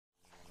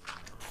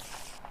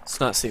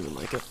not seeming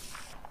like it.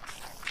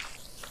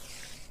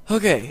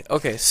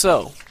 Okay,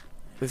 so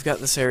we've got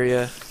this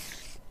area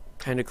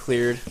kind of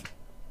cleared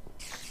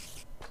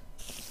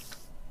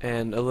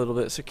and a little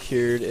bit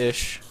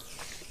secured-ish.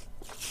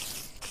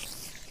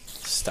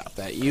 Stop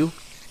that, you.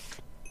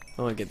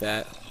 I want to get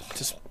that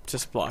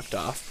just blocked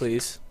off,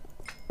 please.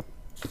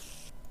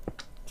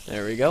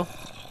 There we go.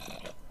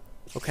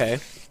 Okay.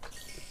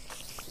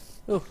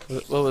 Oh,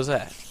 what was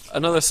that?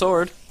 Another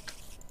sword.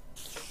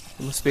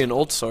 It must be an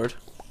old sword.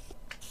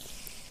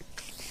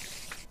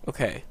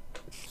 Okay.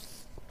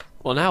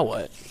 Well, now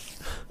what?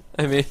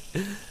 I mean,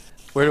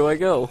 where do I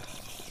go?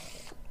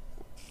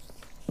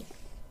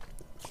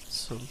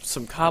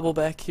 Some cobble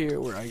back here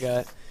where I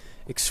got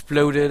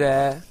exploded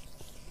at.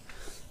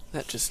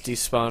 That just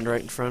despawned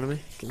right in front of me.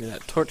 Give me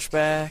that torch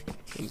back.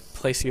 And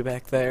place you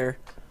back there.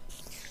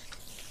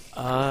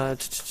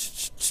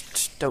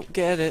 Don't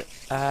get it.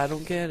 I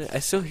don't get it. I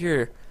still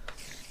hear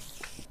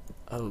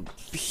a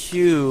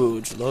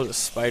huge load of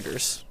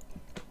spiders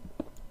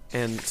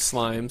and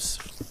slimes.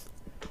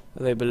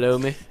 Are they below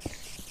me?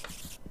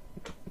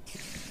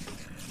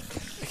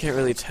 I can't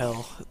really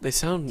tell. They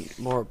sound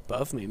more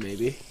above me,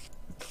 maybe.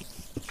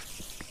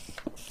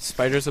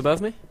 Spiders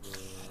above me?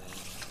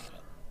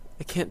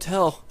 I can't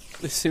tell.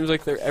 It seems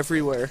like they're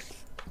everywhere.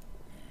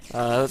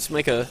 Let's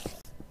make a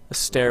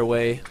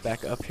stairway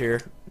back up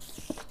here.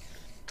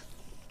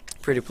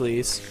 Pretty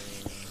please.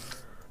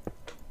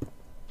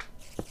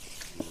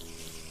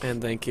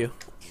 And thank you.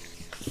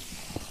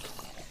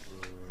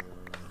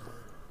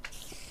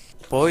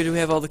 Boy, do we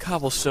have all the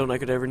cobblestone I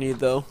could ever need,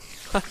 though.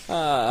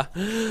 Haha.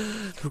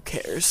 Who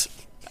cares?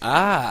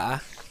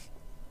 Ah.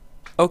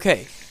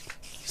 Okay.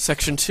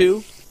 Section 2.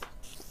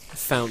 I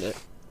found it.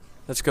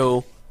 Let's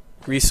go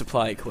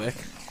resupply quick.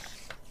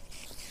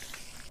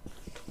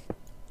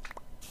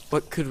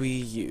 What could we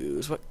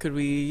use? What could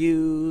we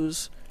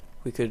use?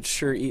 We could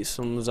sure eat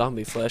some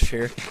zombie flesh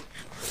here.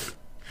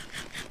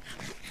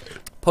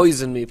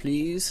 Poison me,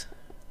 please.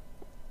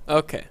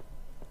 Okay.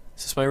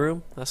 Is this my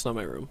room? That's not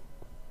my room.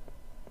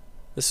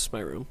 This is my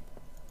room.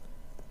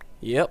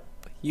 Yep,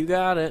 you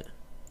got it.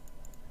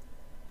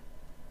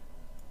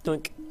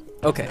 Doink.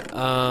 Okay,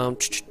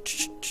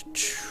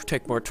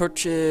 take more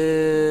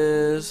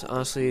torches.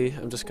 Honestly,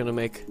 I'm just gonna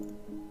make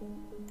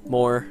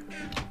more.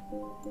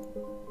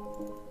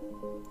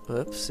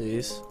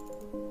 Oopsies.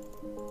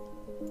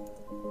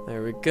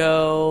 There we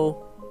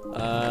go.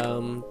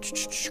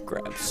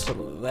 Grab some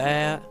of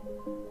that.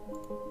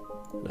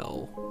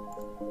 No.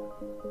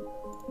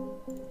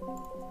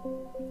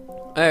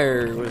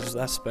 There was,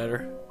 that's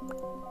better.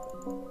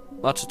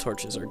 Lots of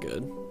torches are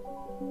good.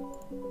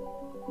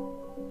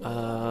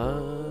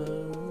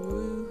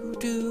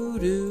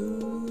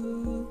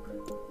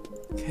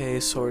 Okay,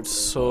 sword.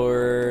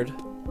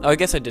 Oh, I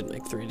guess I did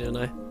make 3, didn't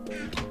I?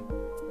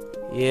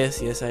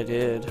 Yes, I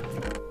did.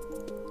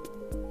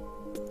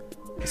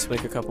 Let's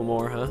make a couple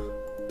more, huh?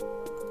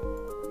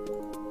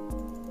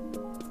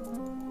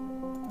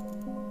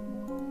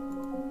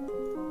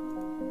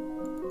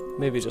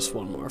 Maybe just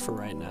one more for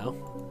right now.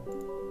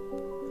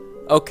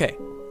 Okay,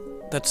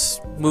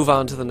 let's move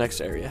on to the next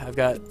area. I've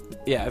got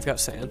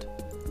sand.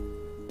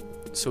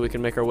 So we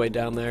can make our way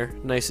down there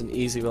nice and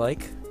easy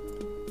like.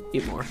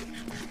 Eat more.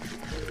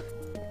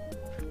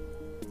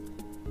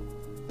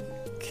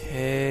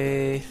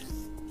 Okay.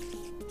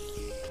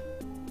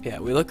 Yeah,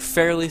 we look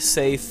fairly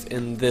safe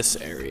in this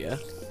area.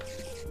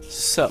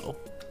 So,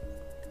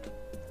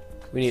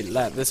 we need to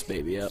light this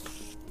baby up.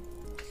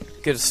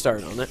 Get a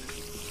start on it.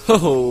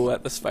 Oh,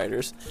 at the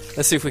spiders.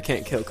 Let's see if we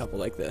can't kill a couple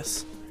like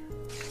this.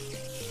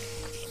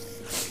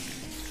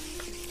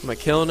 Am I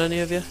killing any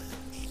of you?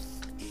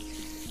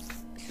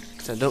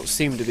 'Cause I don't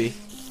seem to be.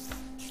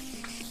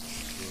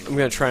 I'm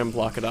gonna try and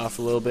block it off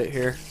a little bit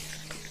here.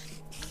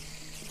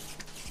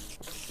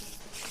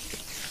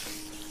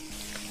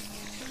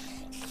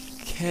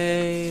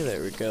 Okay,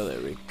 there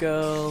we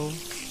go.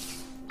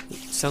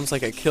 Sounds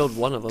like I killed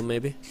one of them,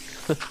 maybe.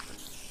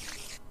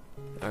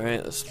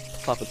 Alright, let's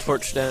plop a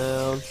torch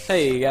down.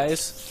 Hey,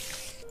 guys.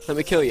 Let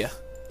me kill you.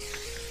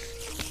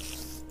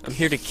 I'm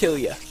here to kill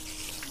you.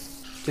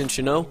 Didn't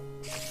you know?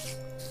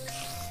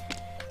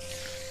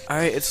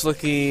 Alright, it's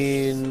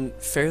looking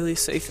fairly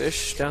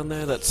safe-ish down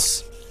there.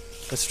 Let's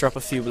drop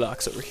a few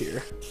blocks over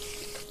here.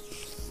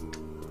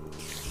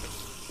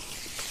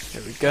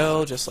 There we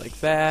go, just like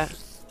that.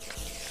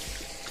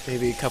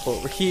 Maybe a couple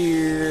over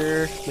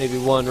here. Maybe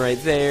one right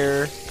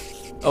there.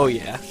 Oh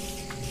yeah.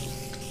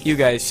 You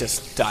guys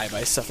just die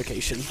by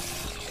suffocation.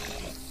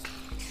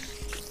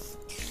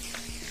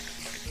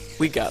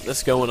 We got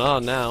this going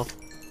on now.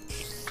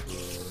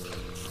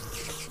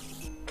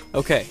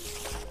 Okay.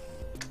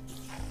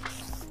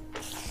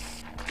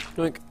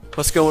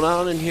 What's going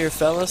on in here,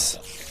 fellas?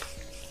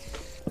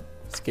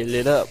 Let's get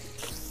lit up.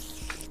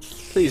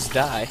 Please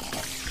die.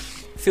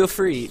 Feel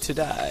free to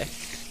die.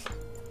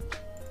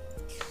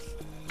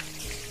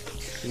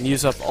 And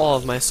use up all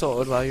of my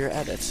sword while you're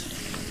at it.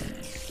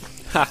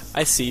 Ha!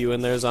 I see you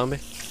in there, zombie.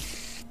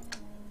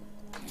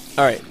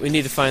 Alright, we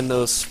need to find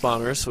those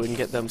spawners so we can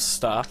get them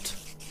stopped.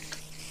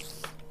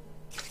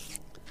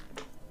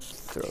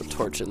 Throw a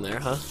torch in there,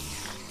 huh?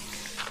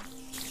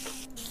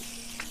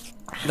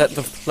 Let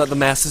the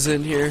masses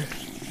in here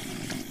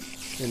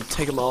and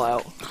take them all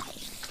out.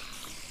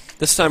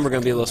 This time we're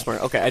gonna be a little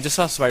smart. Okay, I just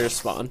saw spiders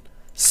spawn,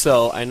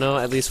 so I know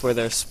at least where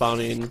they're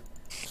spawning,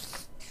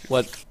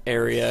 what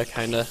area,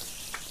 kinda,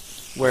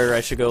 where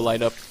I should go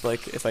light up,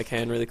 like, if I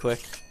can, really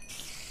quick.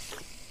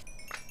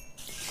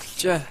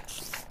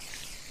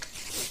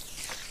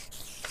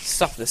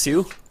 Stop this,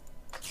 you!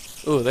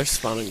 Ooh, they're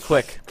spawning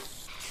quick.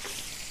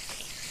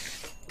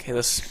 Okay,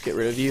 let's get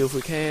rid of you if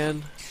we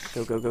can.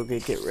 Go, go, go,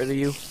 get rid of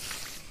you.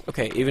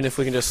 Okay, even if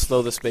we can just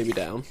slow this baby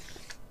down.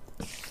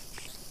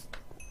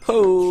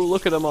 Oh,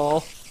 look at them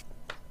all.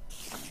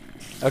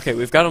 Okay,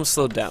 we've got them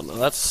slowed down, though.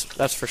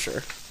 That's for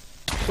sure.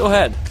 Go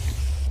ahead.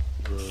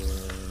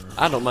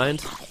 I don't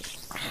mind.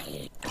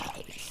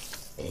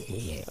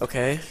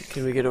 Okay,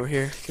 can we get over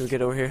here? Can we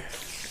get over here?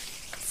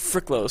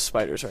 Frick those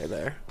spiders right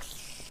there.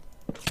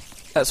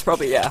 That's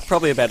probably, yeah,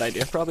 probably a bad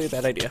idea. Probably a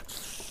bad idea.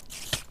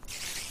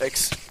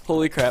 Thanks.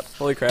 Holy crap,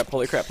 holy crap,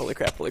 holy crap, holy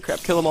crap, holy crap.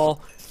 Kill them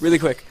all really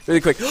quick,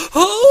 really quick.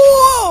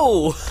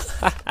 Oh!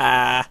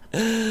 I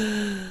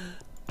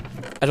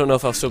don't know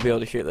if I'll still be able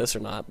to hear this or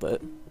not,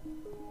 but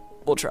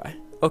we'll try.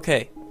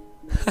 Okay.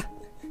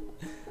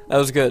 That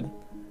was good.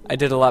 I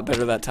did a lot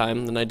better that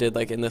time than I did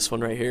like in this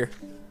one right here.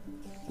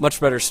 Much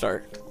better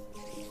start.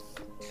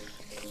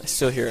 I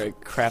still hear a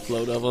crap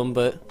load of them,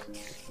 but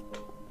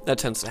that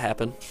tends to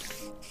happen.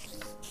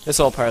 It's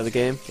all part of the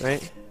game,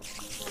 right?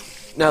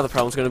 Now the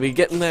problem's gonna be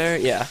getting there,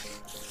 yeah.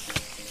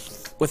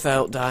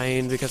 Without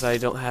dying because I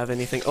don't have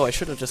anything. Oh, I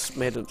should have just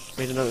made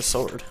another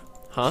sword.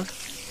 Huh?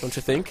 Don't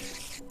you think?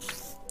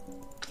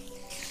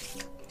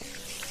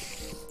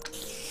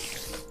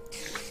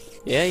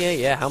 Yeah, yeah,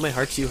 yeah. How many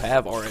hearts you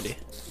have already?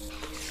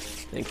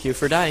 Thank you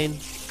for dying.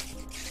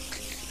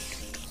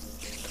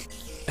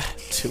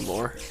 2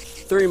 more.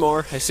 3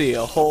 more. I see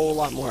a whole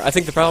lot more. I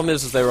think the problem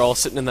is they were all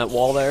sitting in that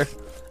wall there.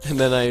 And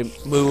then I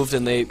moved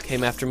and they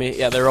came after me.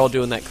 Yeah, they were all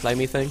doing that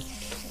climby thing.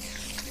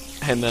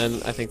 And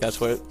then I think that's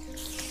what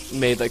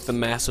made like the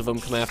mass of them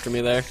come after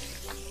me there.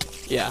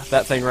 Yeah,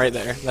 that thing right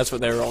there. That's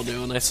what they were all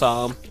doing. I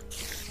saw them.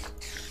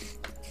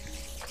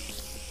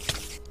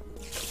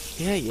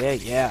 Yeah, yeah,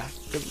 yeah.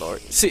 Good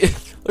lord. See,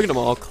 look at them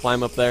all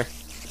climb up there.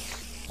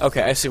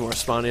 Okay, I see more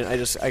spawning. I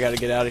gotta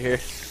get out of here.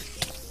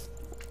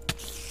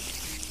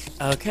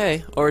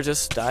 Okay, or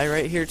just die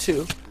right here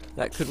too.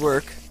 That could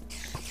work.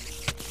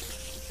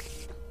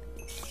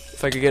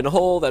 If I could get in a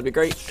hole, that'd be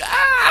great.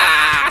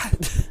 Ah!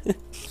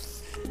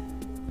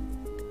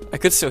 I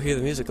could still hear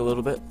the music a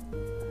little bit.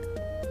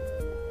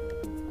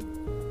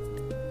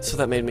 So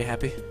that made me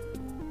happy.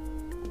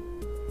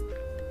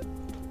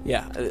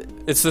 Yeah,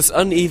 it's this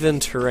uneven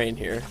terrain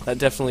here. That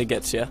definitely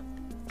gets you.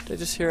 Did I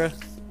just hear a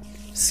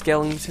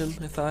skeleton,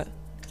 I thought?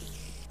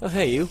 Oh,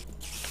 hey, you.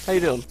 How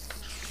you doing?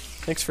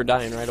 Thanks for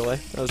dying right away.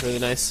 That was really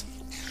nice.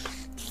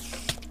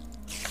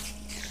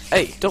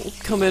 Hey, don't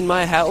come in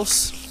my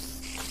house,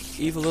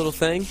 evil little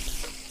thing.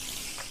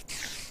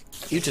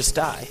 You just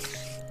die.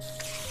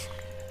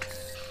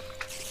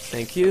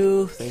 Thank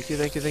you, thank you,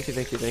 thank you, thank you,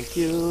 thank you, thank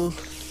you.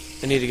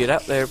 I need to get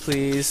up there,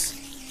 please.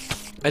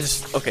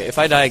 Okay, if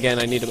I die again,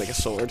 I need to make a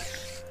sword.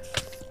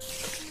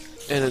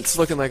 And it's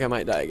looking like I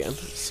might die again,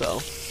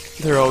 so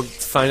they're all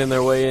finding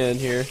their way in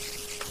here.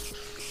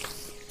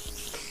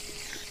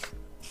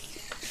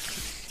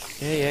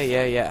 Yeah, yeah,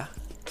 yeah, yeah.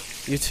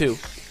 You too.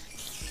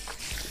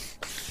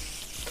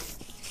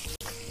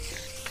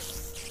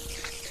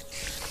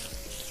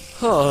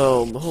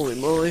 Oh, holy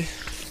moly.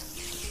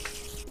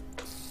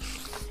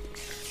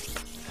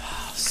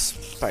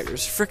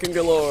 Spiders frickin'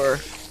 galore.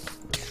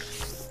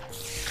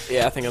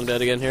 Yeah, I think I'm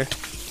dead again here.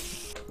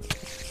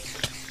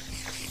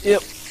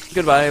 Yep.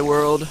 Goodbye,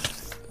 world.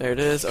 There it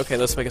is. Okay,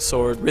 let's make a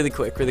sword really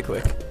quick, really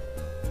quick.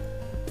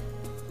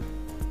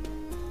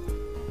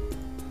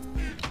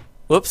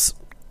 Whoops.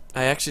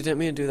 I actually didn't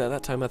mean to do that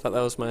that time. I thought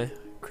that was my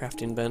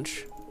crafting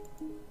bench.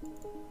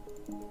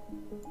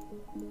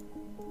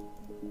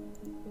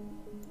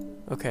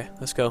 Okay,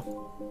 let's go.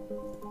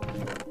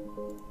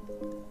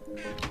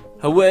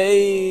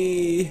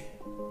 Away!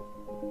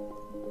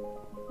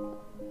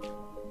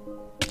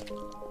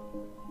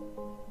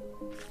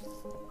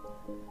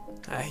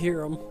 I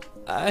hear them.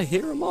 I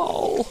hear them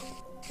all.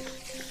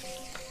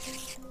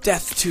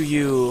 Death to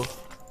you.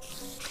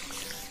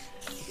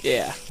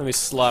 Yeah, let me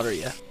slaughter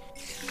you.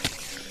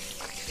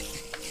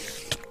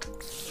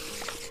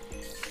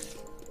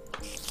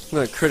 I'm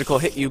gonna critical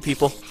hit you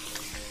people.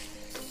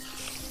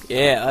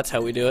 Yeah, that's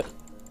how we do it.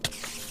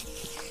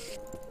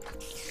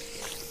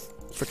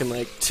 Freaking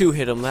like 2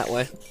 hit them that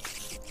way.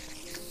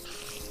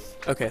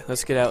 Okay,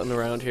 let's get out and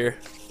around here.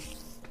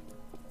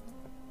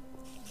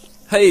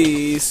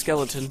 Hey,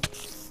 skeleton.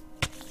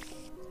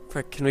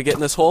 Frick, can we get in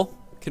this hole?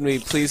 Can we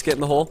please get in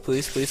the hole?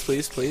 Please, please,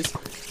 please, please.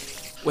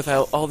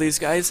 Without all these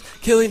guys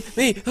killing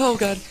me. Oh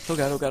god. Oh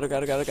god, oh god, oh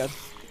god, oh god, oh god.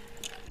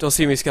 Don't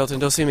see me, skeleton,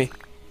 don't see me.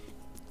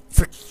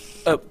 Frick.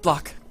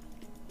 Block.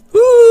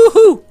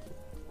 Woohoo!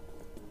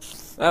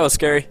 That was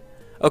scary.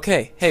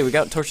 Okay, hey, we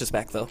got torches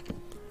back though.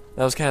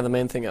 That was kind of the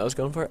main thing I was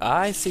going for.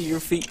 I see your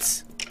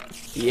feet.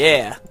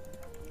 Yeah.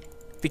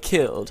 Be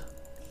killed.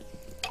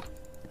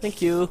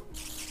 Thank you.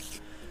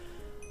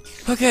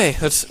 Okay,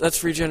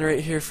 let's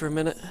regenerate here for a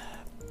minute.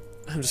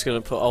 I'm just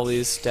gonna put all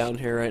these down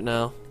here right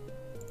now.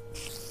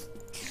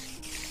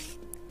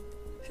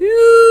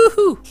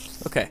 Yoo-hoo!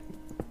 Okay.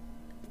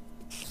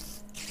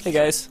 Hey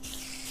guys.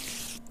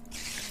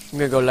 I'm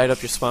gonna go light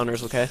up your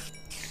spawners, okay?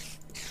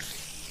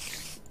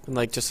 In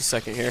like just a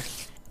second here.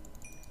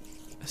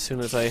 As soon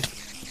as I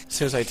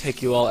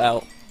take you all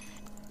out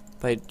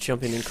by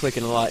jumping and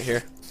clicking a lot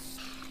here.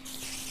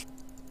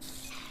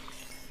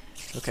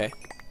 Okay.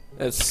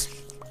 Let's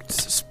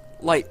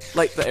light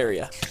the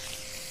area.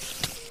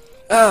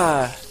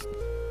 Ah.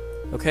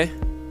 Okay.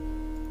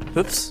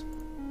 Oops.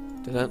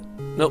 Did that?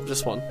 Nope,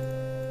 just one.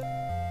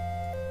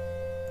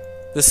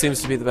 This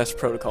seems to be the best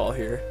protocol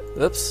here.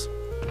 Oops.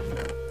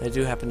 I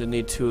do happen to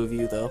need 2 of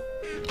you though.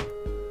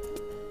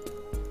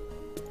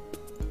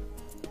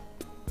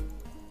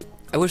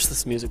 I wish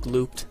this music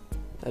looped.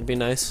 That'd be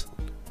nice.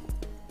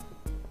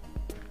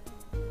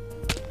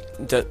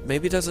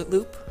 Maybe does it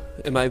loop?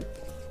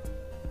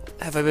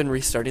 Have I been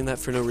restarting that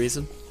for no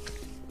reason?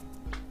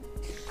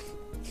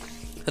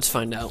 Let's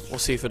find out. We'll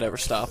see if it ever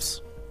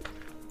stops.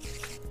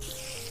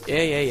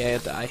 Yeah,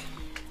 die.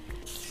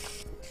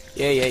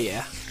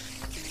 Yeah.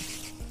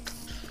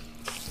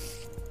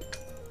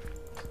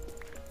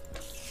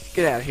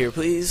 Get out of here,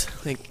 please.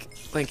 Thank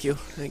you.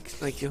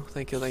 Thank you.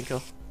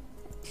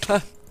 Huh.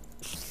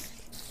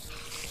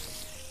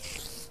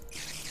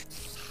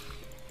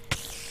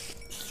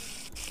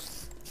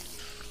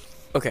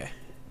 Okay.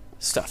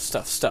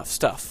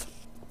 Stuff.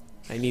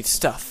 I need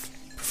stuff.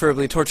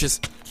 Preferably torches.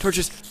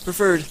 Torches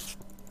preferred.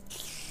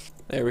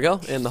 There we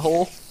go. In the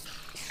hole.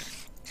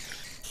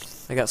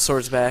 I got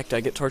swords back. Did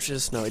I get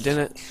torches? No, I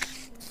didn't.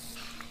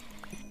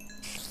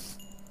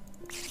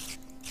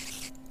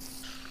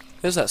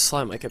 There's that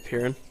slime I kept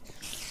hearing.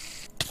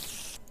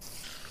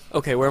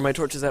 Okay, where are my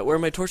torches at? Where are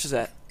my torches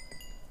at?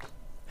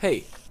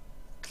 Hey.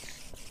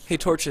 Hey,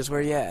 torches,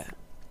 where you at?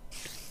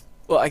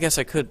 Well, I guess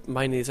I could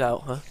mine these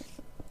out, huh?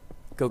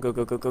 Go.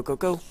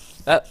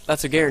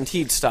 That's a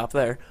guaranteed stop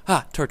there.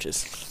 Ah,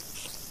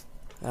 torches.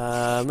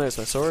 There's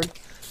my sword.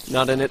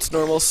 Not in its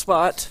normal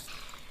spot.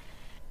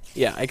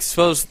 Yeah, I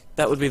suppose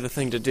that would be the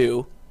thing to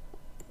do.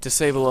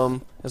 Disable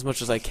them as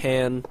much as I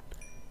can,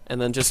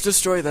 and then just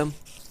destroy them.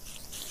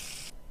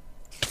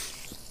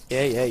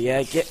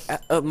 Yeah, get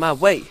out of my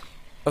way.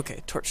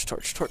 Okay, torch.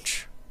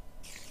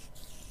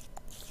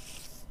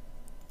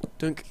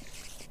 Doink.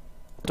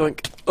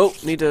 Oh,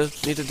 need to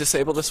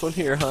disable this one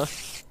here, huh?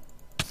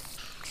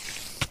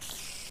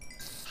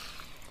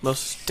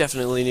 Most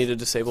definitely need to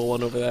disable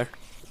one over there.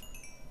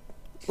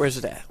 Where's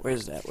it at?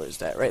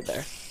 Right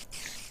there.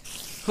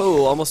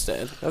 Oh, almost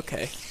dead.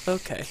 Okay.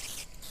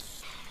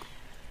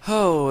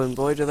 Oh, and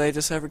boy, do they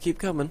just ever keep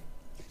coming.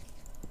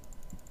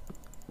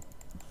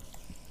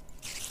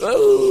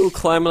 Oh,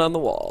 climbing on the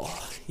wall.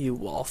 You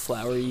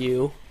wallflower,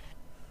 you.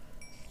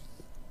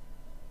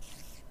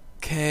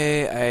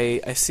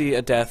 Okay, I see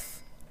a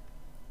death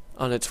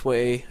on its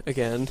way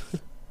again.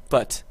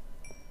 But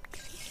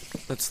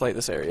let's light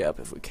this area up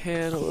if we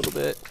can a little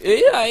bit.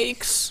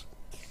 Yikes!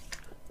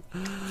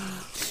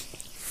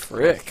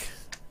 Frick.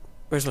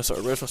 Where's my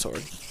sword?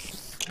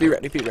 Be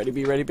ready.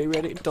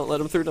 Don't let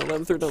him through.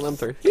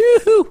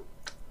 Yoo-hoo!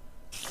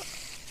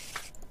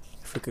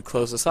 If we could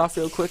close this off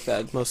real quick,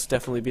 that'd most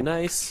definitely be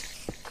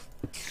nice.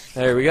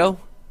 There we go.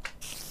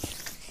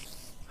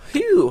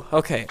 Phew!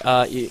 Okay,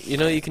 you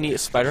know you can eat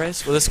spider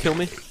eyes? Will this kill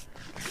me?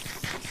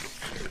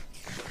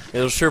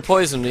 It'll sure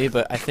poison me,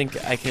 but I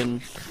think I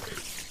can...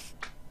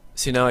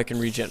 See, now I can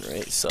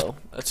regenerate, so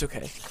that's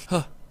okay.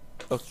 Huh.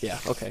 Oh, yeah,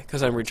 okay,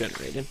 because I'm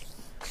regenerating.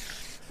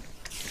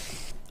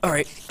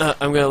 Alright,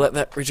 I'm gonna let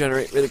that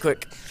regenerate really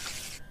quick.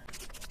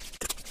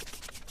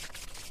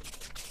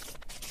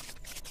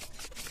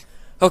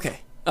 Okay,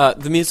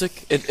 the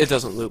music, it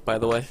doesn't loop, by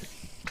the way.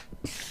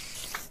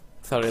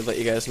 Thought I'd let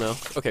you guys know.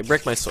 Okay,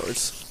 break my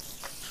swords.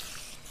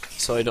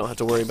 So I don't have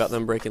to worry about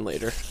them breaking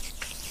later.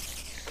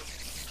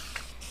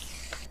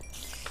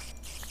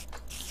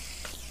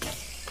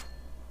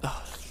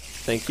 Oh,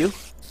 thank you.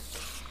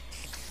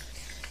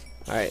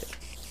 Alright,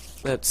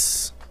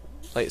 let's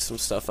light some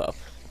stuff up,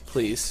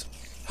 please.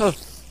 Huh.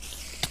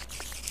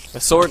 My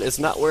sword is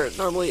not where it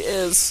normally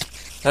is.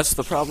 That's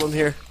the problem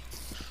here.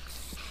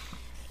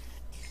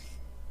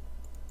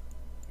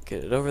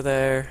 Get it over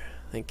there.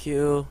 Thank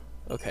you.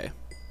 Okay.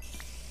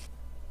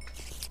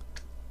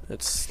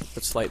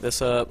 Let's light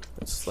this up.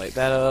 Let's light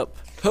that up.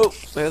 Oh,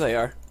 there they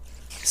are.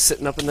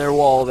 Sitting up in their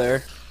wall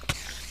there.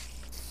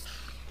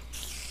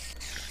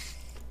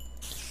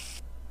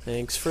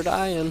 Thanks for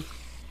dying.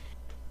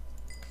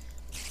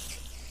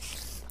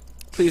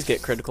 Please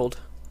get criticaled.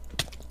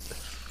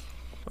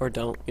 Or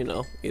don't, you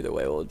know, either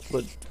way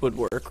would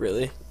work,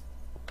 really.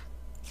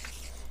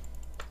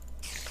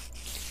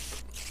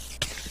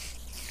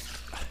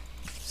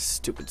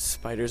 Stupid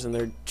spiders and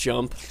their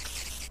jump.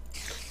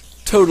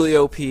 Totally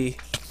OP.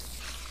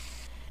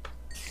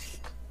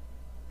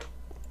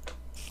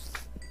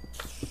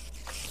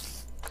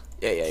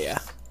 Yeah.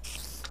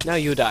 Now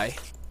you die.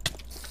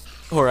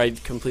 Or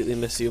I'd completely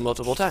miss you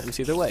multiple times,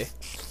 either way.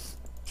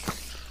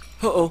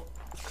 Uh-oh.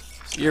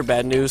 You're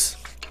bad news.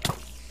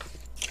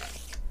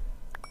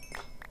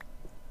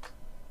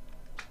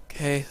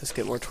 Okay, let's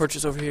get more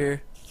torches over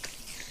here.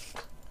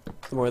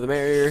 The more the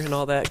merrier and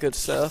all that good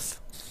stuff.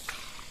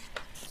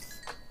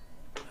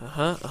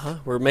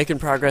 We're making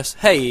progress.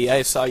 Hey,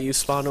 I saw you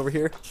spawn over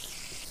here.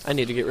 I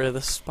need to get rid of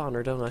this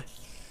spawner, don't I?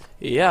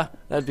 Yeah,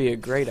 that'd be a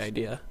great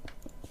idea.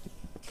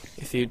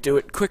 If you do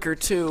it quicker,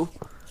 too.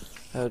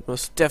 That would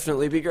most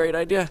definitely be a great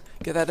idea.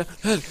 Get that.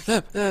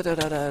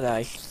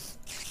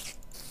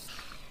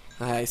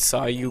 I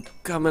saw you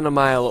coming a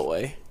mile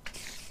away.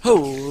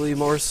 Holy,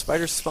 more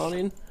spiders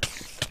spawning.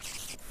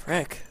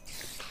 Frick.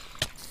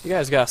 You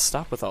guys gotta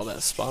stop with all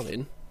that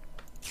spawning.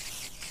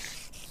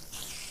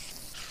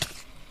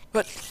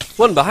 What?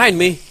 One behind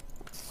me?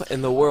 What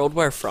in the world?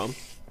 Where from?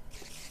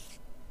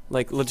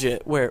 Like,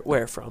 legit,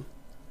 where from?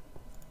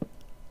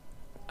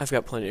 I've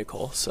got plenty of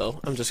coal, so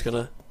I'm just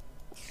gonna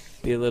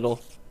be a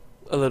little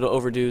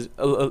overdue.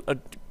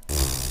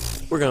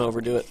 We're gonna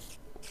overdo it.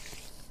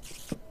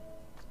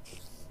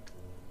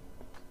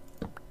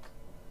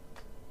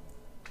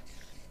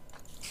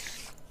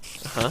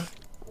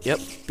 Yep,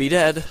 be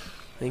dead.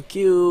 Thank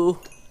you.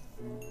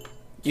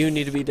 You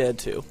need to be dead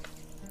too.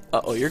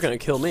 Uh-oh, you're gonna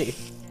kill me.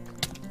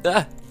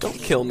 Ah, don't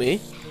kill me.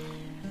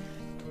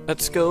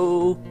 Let's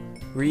go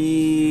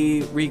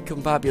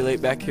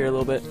recombobulate back here a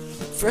little bit.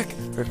 Frick.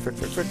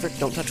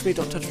 Don't touch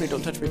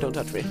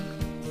me.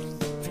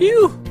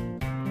 Phew.